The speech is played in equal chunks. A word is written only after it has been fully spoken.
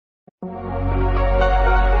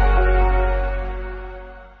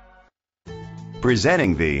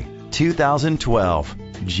Presenting the 2012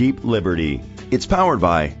 Jeep Liberty. It's powered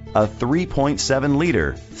by a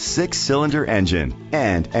 3.7-liter 6-cylinder engine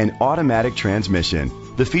and an automatic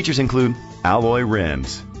transmission. The features include alloy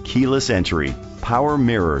rims, keyless entry, power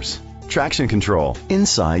mirrors, traction control.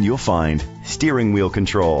 Inside you'll find steering wheel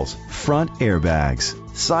controls, front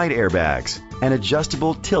airbags, side airbags, an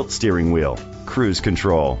adjustable tilt steering wheel, cruise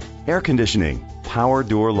control, air conditioning, power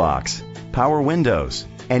door locks, power windows,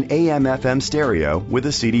 an AM/FM stereo with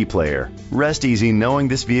a CD player. Rest easy knowing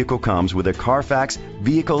this vehicle comes with a Carfax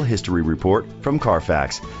Vehicle History Report from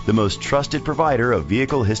Carfax, the most trusted provider of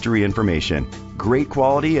vehicle history information. Great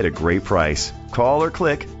quality at a great price. Call or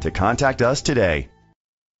click to contact us today.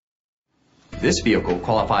 This vehicle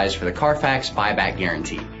qualifies for the Carfax buyback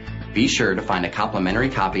guarantee. Be sure to find a complimentary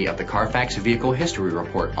copy of the Carfax Vehicle History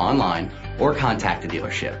Report online or contact the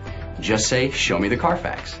dealership. Just say, "Show me the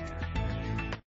Carfax."